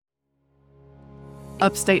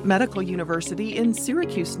Upstate Medical University in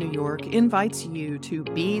Syracuse, New York invites you to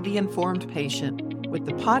Be the Informed Patient with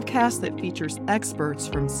the podcast that features experts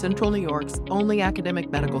from Central New York's only academic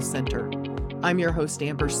medical center. I'm your host,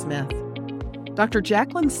 Amber Smith. Dr.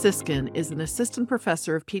 Jacqueline Siskin is an assistant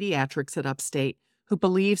professor of pediatrics at Upstate who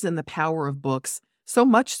believes in the power of books, so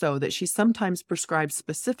much so that she sometimes prescribes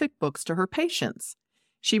specific books to her patients.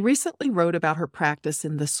 She recently wrote about her practice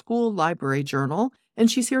in the School Library Journal, and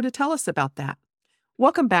she's here to tell us about that.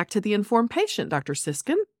 Welcome back to The Informed Patient, Dr.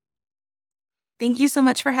 Siskin. Thank you so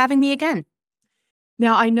much for having me again.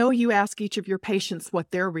 Now, I know you ask each of your patients what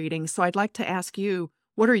they're reading, so I'd like to ask you,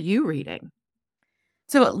 what are you reading?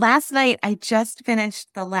 So last night, I just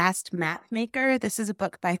finished The Last Mapmaker. This is a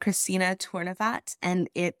book by Christina Tornavat, and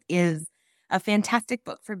it is a fantastic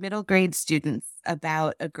book for middle grade students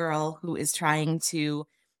about a girl who is trying to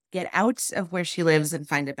get out of where she lives and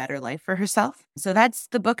find a better life for herself. So that's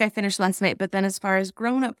the book I finished last night. But then as far as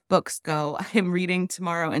grown-up books go, I'm reading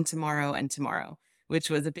Tomorrow and Tomorrow and Tomorrow, which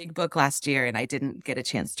was a big book last year, and I didn't get a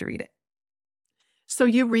chance to read it. So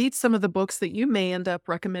you read some of the books that you may end up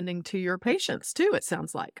recommending to your patients too, it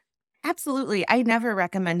sounds like. Absolutely. I never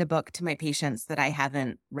recommend a book to my patients that I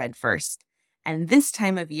haven't read first. And this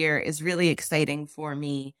time of year is really exciting for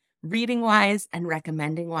me, reading-wise and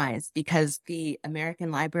recommending-wise, because the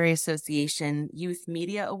American Library Association Youth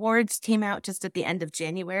Media Awards came out just at the end of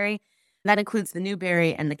January. That includes the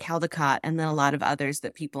Newbery and the Caldecott, and then a lot of others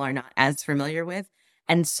that people are not as familiar with.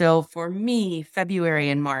 And so for me, February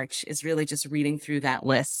and March is really just reading through that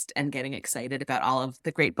list and getting excited about all of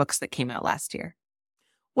the great books that came out last year.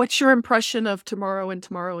 What's your impression of Tomorrow and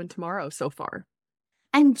Tomorrow and Tomorrow so far?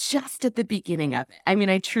 I'm just at the beginning of it. I mean,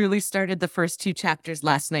 I truly started the first 2 chapters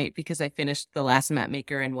last night because I finished The Last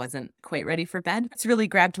Mapmaker and wasn't quite ready for bed. It's really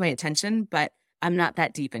grabbed my attention, but I'm not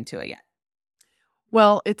that deep into it yet.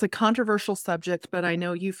 Well, it's a controversial subject, but I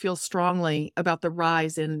know you feel strongly about the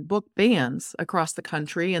rise in book bans across the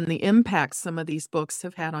country and the impact some of these books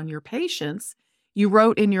have had on your patients. You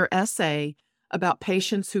wrote in your essay about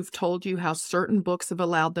patients who've told you how certain books have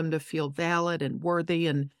allowed them to feel valid and worthy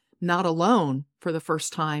and not alone for the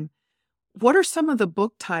first time. What are some of the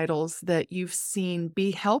book titles that you've seen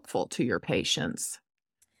be helpful to your patients?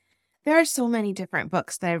 There are so many different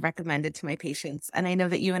books that I've recommended to my patients, and I know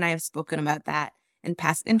that you and I have spoken about that in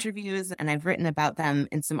past interviews, and I've written about them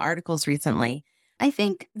in some articles recently. I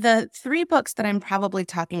think the 3 books that I'm probably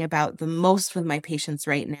talking about the most with my patients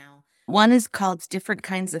right now, one is called Different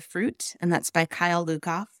Kinds of Fruit, and that's by Kyle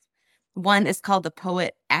Lukoff. One is called The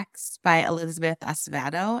Poet X by Elizabeth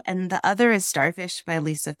Acevedo, and the other is Starfish by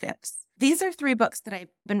Lisa Phipps. These are 3 books that I've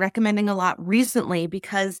been recommending a lot recently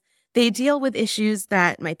because they deal with issues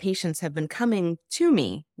that my patients have been coming to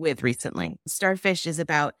me with recently. Starfish is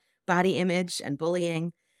about body image and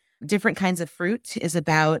bullying. Different Kinds of Fruit is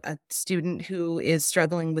about a student who is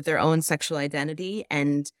struggling with their own sexual identity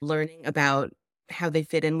and learning about how they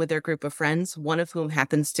fit in with their group of friends, one of whom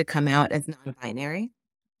happens to come out as non-binary.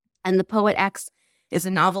 And The Poet X is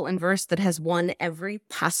a novel in verse that has won every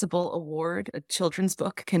possible award a children's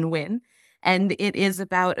book can win. And it is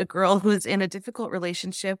about a girl who's in a difficult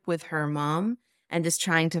relationship with her mom and is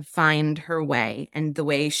trying to find her way. And the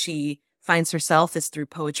way she finds herself is through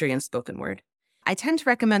poetry and spoken word. I tend to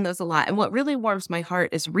recommend those a lot. And what really warms my heart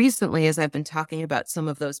is recently, as I've been talking about some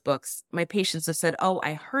of those books, my patients have said, oh,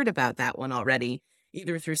 I heard about that one already,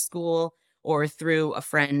 either through school or through a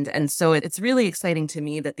friend. And so it's really exciting to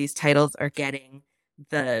me that these titles are getting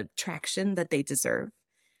the traction that they deserve.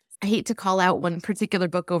 I hate to call out one particular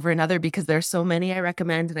book over another because there are so many I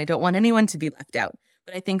recommend and I don't want anyone to be left out.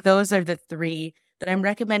 But I think those are the 3 that I'm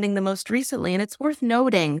recommending the most recently. And it's worth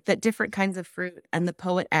noting that Different Kinds of Fruit and The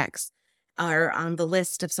Poet X are on the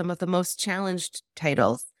list of some of the most challenged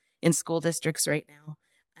titles in school districts right now.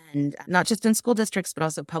 And not just in school districts, but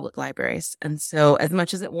also public libraries. And so as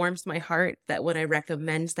much as it warms my heart that when I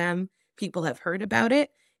recommend them, people have heard about it,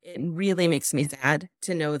 it really makes me sad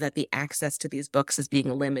to know that the access to these books is being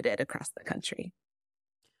limited across the country.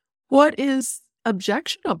 What is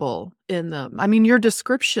objectionable in them? I mean, your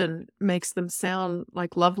description makes them sound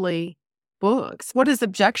like lovely books. What is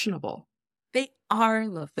objectionable? They are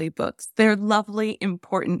lovely books. They're lovely,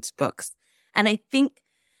 important books. And I think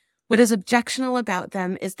what is objectionable about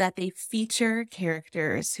them is that they feature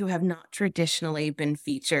characters who have not traditionally been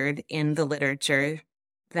featured in the literature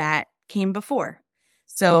that came before.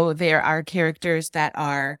 So there are characters that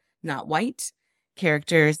are not white,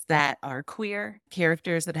 characters that are queer,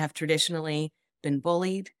 characters that have traditionally been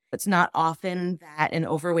bullied. It's not often that an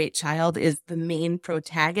overweight child is the main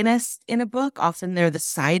protagonist in a book. Often they're the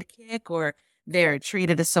sidekick, or they're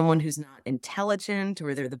treated as someone who's not intelligent,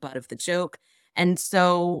 or they're the butt of the joke. And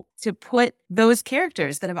so to put those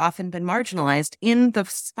characters that have often been marginalized in the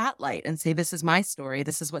spotlight and say, this is my story,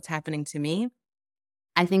 this is what's happening to me,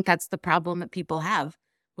 I think that's the problem that people have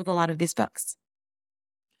with a lot of these books.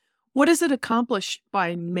 What does it accomplish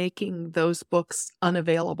by making those books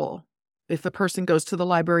unavailable? If a person goes to the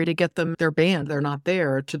library to get them, they're banned, they're not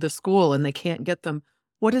there, or to the school and they can't get them,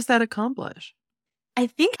 what does that accomplish? I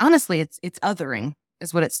think, honestly, it's othering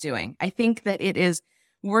is what it's doing. I think that it is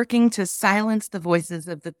working to silence the voices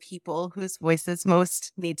of the people whose voices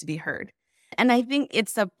most need to be heard. And I think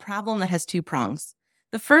it's a problem that has two prongs.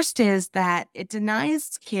 The first is that it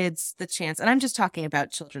denies kids the chance, and I'm just talking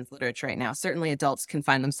about children's literature right now. Certainly adults can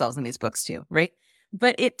find themselves in these books too, right?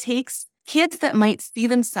 But it takes kids that might see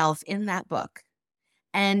themselves in that book,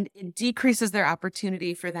 and it decreases their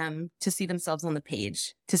opportunity for them to see themselves on the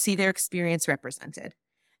page, to see their experience represented.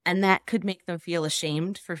 And that could make them feel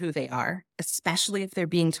ashamed for who they are, especially if they're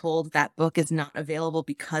being told that book is not available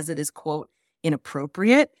because it is, quote,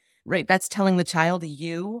 inappropriate, right? That's telling the child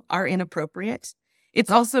you are inappropriate. It's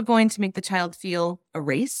also going to make the child feel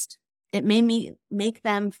erased. It may make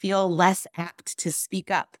them feel less apt to speak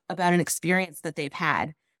up about an experience that they've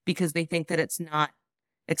had because they think that it's not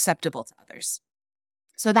acceptable to others.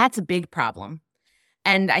 So that's a big problem.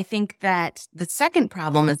 And I think that the second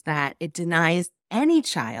problem is that it denies any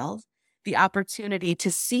child the opportunity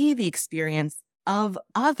to see the experience of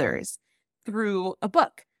others through a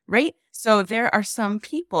book, right? So there are some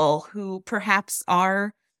people who perhaps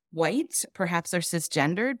are white, perhaps are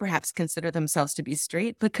cisgendered, perhaps consider themselves to be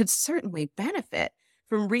straight, but could certainly benefit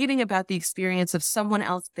from reading about the experience of someone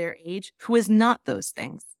else their age who is not those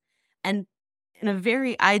things. And in a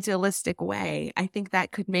very idealistic way, I think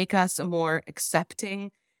that could make us a more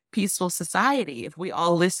accepting, peaceful society if we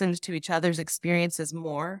all listened to each other's experiences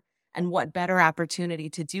more. And what better opportunity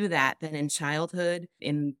to do that than in childhood,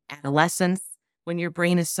 in adolescence, when your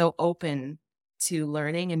brain is so open to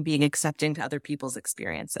learning and being accepting to other people's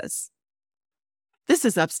experiences. This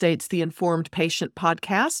is Upstate's The Informed Patient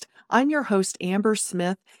podcast. I'm your host, Amber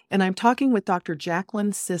Smith, and I'm talking with Dr.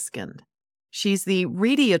 Jacqueline Siskind. She's the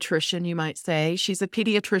rediatrician, you might say. She's a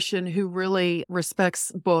pediatrician who really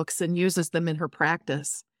respects books and uses them in her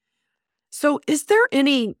practice. So is there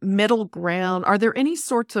any middle ground? Are there any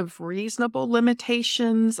sorts of reasonable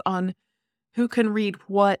limitations on who can read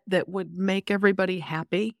what that would make everybody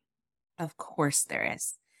happy? Of course there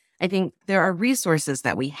is. I think there are resources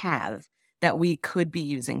that we have that we could be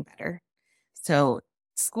using better. So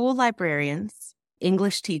school librarians,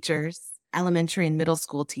 English teachers, elementary and middle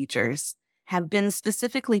school teachers have been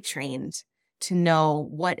specifically trained to know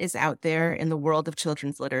what is out there in the world of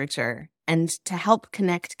children's literature and to help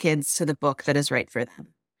connect kids to the book that is right for them.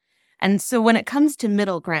 And so when it comes to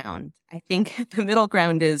middle ground, I think the middle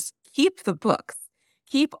ground is keep the books.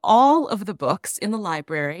 Keep all of the books in the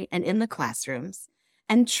library and in the classrooms,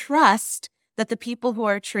 and trust that the people who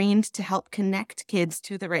are trained to help connect kids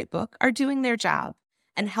to the right book are doing their job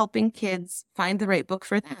and helping kids find the right book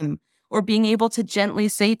for them, or being able to gently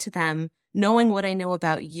say to them, knowing what I know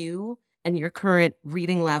about you and your current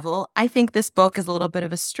reading level, I think this book is a little bit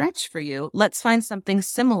of a stretch for you. Let's find something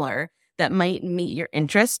similar that might meet your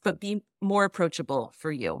interests, but be more approachable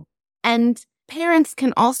for you. And parents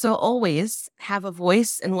can also always have a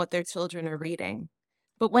voice in what their children are reading.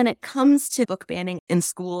 But when it comes to book banning in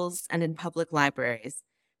schools and in public libraries,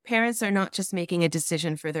 parents are not just making a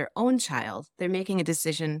decision for their own child, they're making a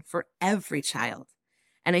decision for every child.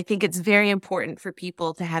 And I think it's very important for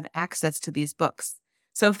people to have access to these books.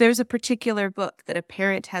 So if there's a particular book that a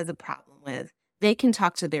parent has a problem with, they can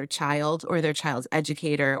talk to their child or their child's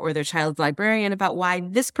educator or their child's librarian about why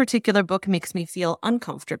this particular book makes me feel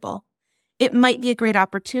uncomfortable. It might be a great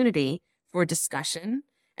opportunity for discussion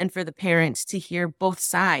and for the parent to hear both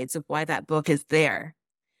sides of why that book is there.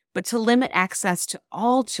 But to limit access to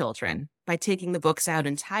all children by taking the books out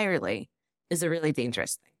entirely is a really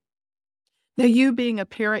dangerous thing. Now, you being a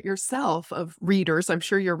parent yourself of readers, I'm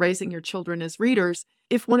sure you're raising your children as readers.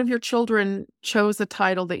 If one of your children chose a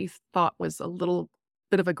title that you thought was a little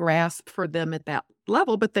bit of a grasp for them at that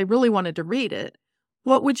level, but they really wanted to read it,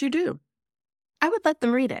 what would you do? I would let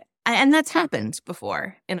them read it. And that's happened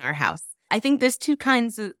before in our house. I think there's two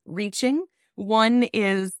kinds of reaching. One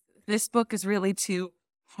is this book is really too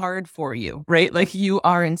hard for you, right? Like you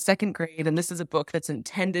are in second grade and this is a book that's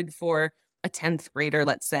intended for a 10th grader,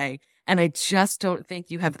 let's say. And I just don't think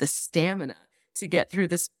you have the stamina to get through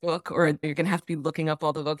this book, or you're going to have to be looking up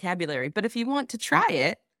all the vocabulary. But if you want to try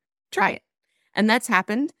it, try it. And that's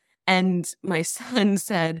happened. And my son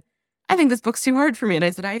said, I think this book's too hard for me. And I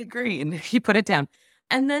said, I agree. And he put it down.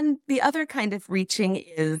 And then the other kind of reaching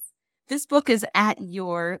is this book is at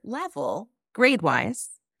your level, grade-wise,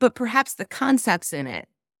 but perhaps the concepts in it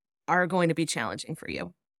are going to be challenging for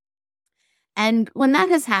you. And when that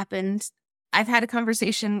has happened, I've had a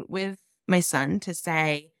conversation with my son to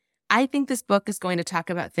say, I think this book is going to talk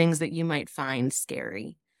about things that you might find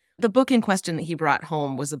scary. The book in question that he brought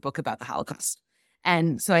home was a book about the Holocaust.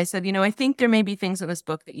 And so I said, I think there may be things in this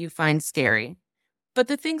book that you find scary, but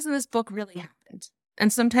the things in this book really happened.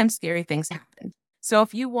 And sometimes scary things happened. So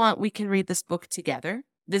if you want, we can read this book together.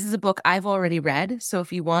 This is a book I've already read. So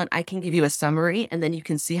if you want, I can give you a summary and then you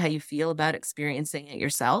can see how you feel about experiencing it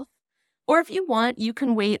yourself. Or if you want, you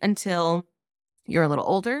can wait until you're a little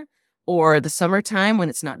older or the summertime when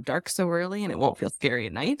it's not dark so early and it won't feel scary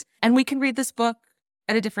at night. And we can read this book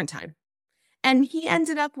at a different time. And he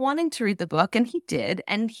ended up wanting to read the book, and he did.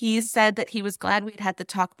 And he said that he was glad we'd had the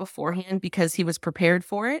talk beforehand because he was prepared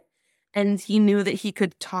for it. And he knew that he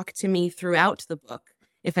could talk to me throughout the book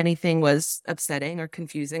if anything was upsetting or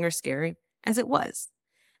confusing or scary, as it was.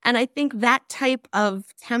 And I think that type of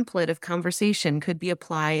template of conversation could be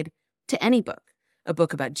applied to any book, a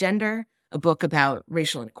book about gender, a book about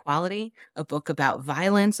racial inequality, a book about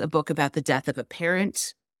violence, a book about the death of a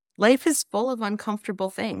parent. Life is full of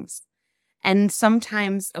uncomfortable things. And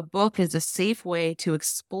sometimes a book is a safe way to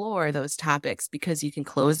explore those topics because you can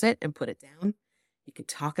close it and put it down. You can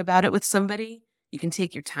talk about it with somebody. You can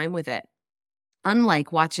take your time with it.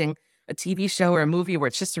 Unlike watching a TV show or a movie where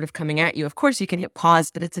it's just sort of coming at you, of course you can hit pause,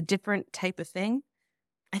 but it's a different type of thing.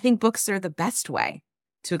 I think books are the best way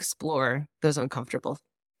to explore those uncomfortable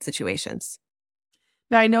situations.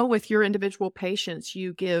 Now, I know with your individual patients,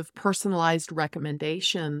 you give personalized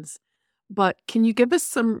recommendations, but can you give us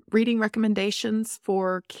some reading recommendations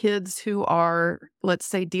for kids who are, let's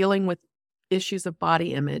say, dealing with issues of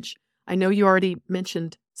body image? I know you already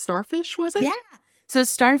mentioned Starfish, was it? Yeah. So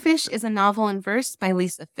Starfish is a novel in verse by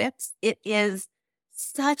Lisa Phipps. It is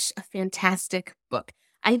such a fantastic book.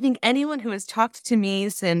 I think anyone who has talked to me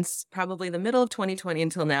since probably the middle of 2020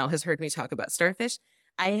 until now has heard me talk about Starfish.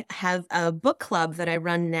 I have a book club that I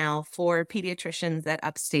run now for pediatricians at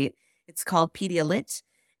Upstate. It's called Pedialit,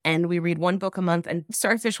 and we read one book a month. And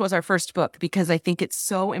Starfish was our first book because I think it's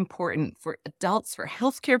so important for adults, for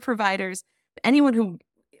healthcare providers. Anyone who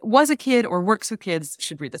was a kid or works with kids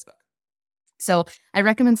should read this book. So I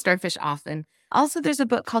recommend Starfish often. Also, there's a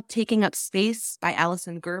book called Taking Up Space by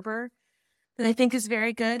Alison Gerber that I think is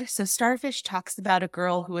very good. So Starfish talks about a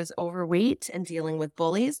girl who is overweight and dealing with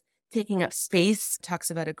bullies. Taking Up Space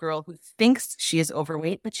talks about a girl who thinks she is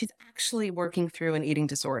overweight, but she's actually working through an eating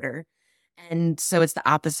disorder. And so it's the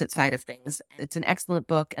opposite side of things. It's an excellent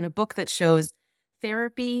book and a book that shows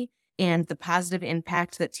therapy and the positive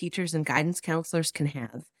impact that teachers and guidance counselors can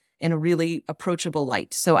have in a really approachable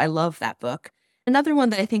light. So I love that book. Another one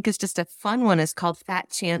that I think is just a fun one is called Fat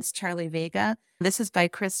Chance Charlie Vega. This is by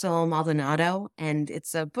Crystal Maldonado, and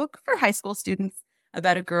it's a book for high school students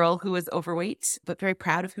about a girl who is overweight, but very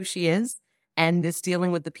proud of who she is, and is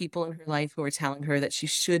dealing with the people in her life who are telling her that she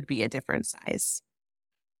should be a different size.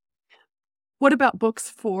 What about books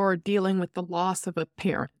for dealing with the loss of a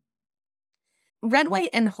parent? Red, White,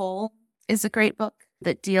 and Whole is a great book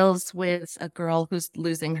that deals with a girl who's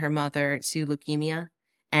losing her mother to leukemia.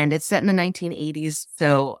 And it's set in the 1980s.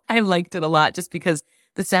 So I liked it a lot just because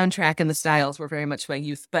the soundtrack and the styles were very much my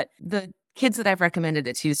youth. But the kids that I've recommended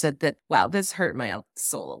it to said that, wow, this hurt my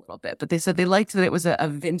soul a little bit. But they said they liked that it was a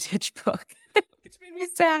vintage book, which made me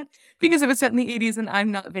sad because it was set in the 80s and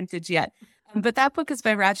I'm not vintage yet. But that book is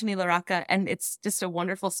by Rajani Laraka, and it's just a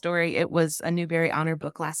wonderful story. It was a Newbery Honor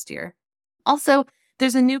book last year. Also,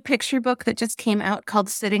 there's a new picture book that just came out called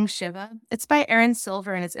Sitting Shiva. It's by Aaron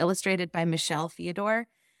Silver, and it's illustrated by Michelle Theodore.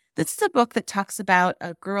 This is a book that talks about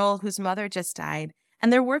a girl whose mother just died,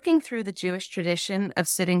 and they're working through the Jewish tradition of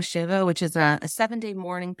Sitting Shiva, which is a 7-day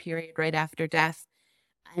mourning period right after death.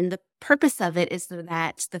 And the purpose of it is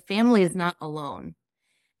that the family is not alone,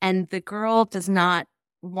 and the girl does not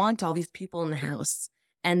want all these people in the house.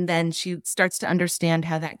 And then she starts to understand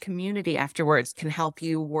how that community afterwards can help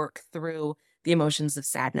you work through the emotions of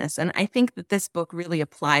sadness. And I think that this book really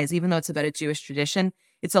applies, even though it's about a Jewish tradition.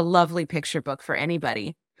 It's a lovely picture book for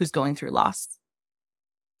anybody who's going through loss.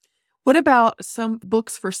 What about some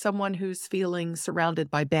books for someone who's feeling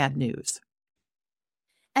surrounded by bad news?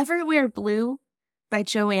 Everywhere Blue by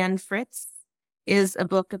Joanne Fritz is a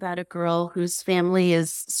book about a girl whose family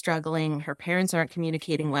is struggling. Her parents aren't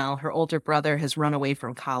communicating well. Her older brother has run away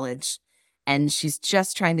from college, and she's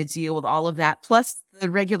just trying to deal with all of that, plus the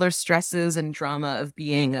regular stresses and drama of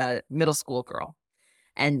being a middle school girl.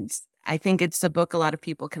 And I think it's a book a lot of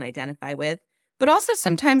people can identify with. But also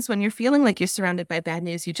sometimes when you're feeling like you're surrounded by bad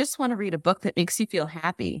news, you just want to read a book that makes you feel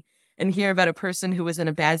happy. and hear about a person who was in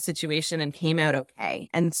a bad situation and came out okay.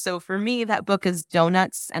 And so for me, that book is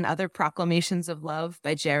Donuts and Other Proclamations of Love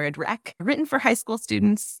by Jared Reck, written for high school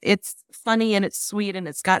students. It's funny and it's sweet and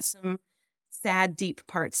it's got some sad, deep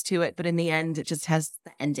parts to it, but in the end, it just has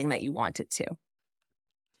the ending that you want it to.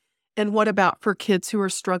 And what about for kids who are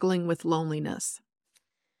struggling with loneliness?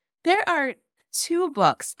 There are 2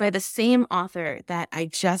 books by the same author that I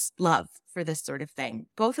just love for this sort of thing.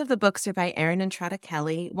 Both of the books are by Erin and Trada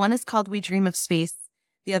Kelly. One is called We Dream of Space.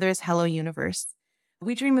 The other is Hello Universe.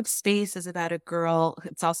 We Dream of Space is about a girl.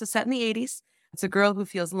 It's also set in the 80s. It's a girl who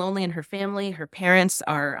feels lonely in her family. Her parents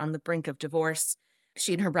are on the brink of divorce.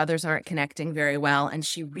 She and her brothers aren't connecting very well, and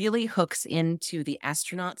she really hooks into the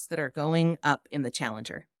astronauts that are going up in the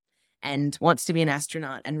Challenger and wants to be an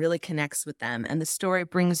astronaut and really connects with them. And the story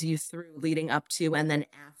brings you through leading up to and then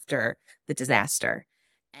after the disaster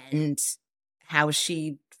and how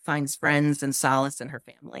she finds friends and solace in her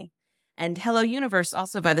family. And Hello Universe,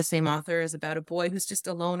 also by the same author, is about a boy who's just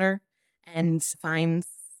a loner and finds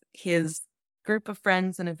his group of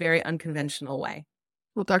friends in a very unconventional way.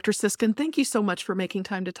 Well, Dr. Siskin, thank you so much for making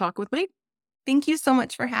time to talk with me. Thank you so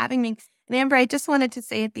much for having me. And Amber, I just wanted to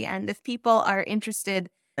say at the end, if people are interested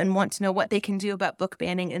and want to know what they can do about book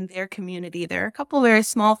banning in their community, there are a couple very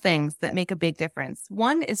small things that make a big difference.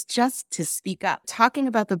 One is just to speak up, talking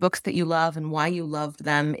about the books that you love and why you loved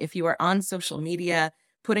them. If you are on social media,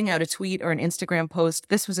 putting out a tweet or an Instagram post,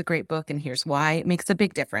 this was a great book and here's why, it makes a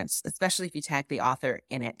big difference, especially if you tag the author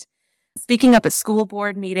in it. Speaking up at school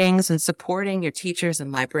board meetings and supporting your teachers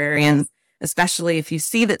and librarians, especially if you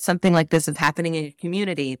see that something like this is happening in your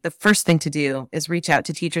community, the first thing to do is reach out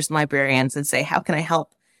to teachers and librarians and say, how can I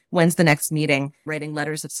help? When's the next meeting? Writing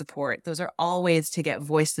letters of support. Those are all ways to get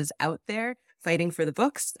voices out there fighting for the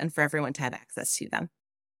books and for everyone to have access to them.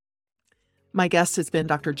 My guest has been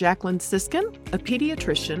Dr. Jacqueline Siskin, a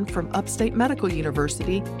pediatrician from Upstate Medical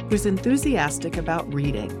University who's enthusiastic about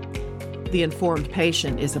reading. The Informed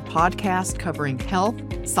Patient is a podcast covering health,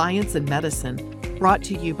 science, and medicine, brought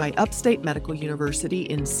to you by Upstate Medical University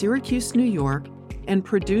in Syracuse, New York, and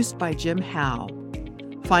produced by Jim Howe.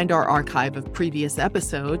 Find our archive of previous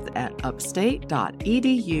episodes at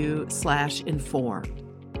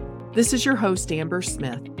upstate.edu/informed. This is your host, Amber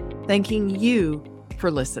Smith, thanking you for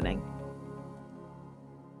listening.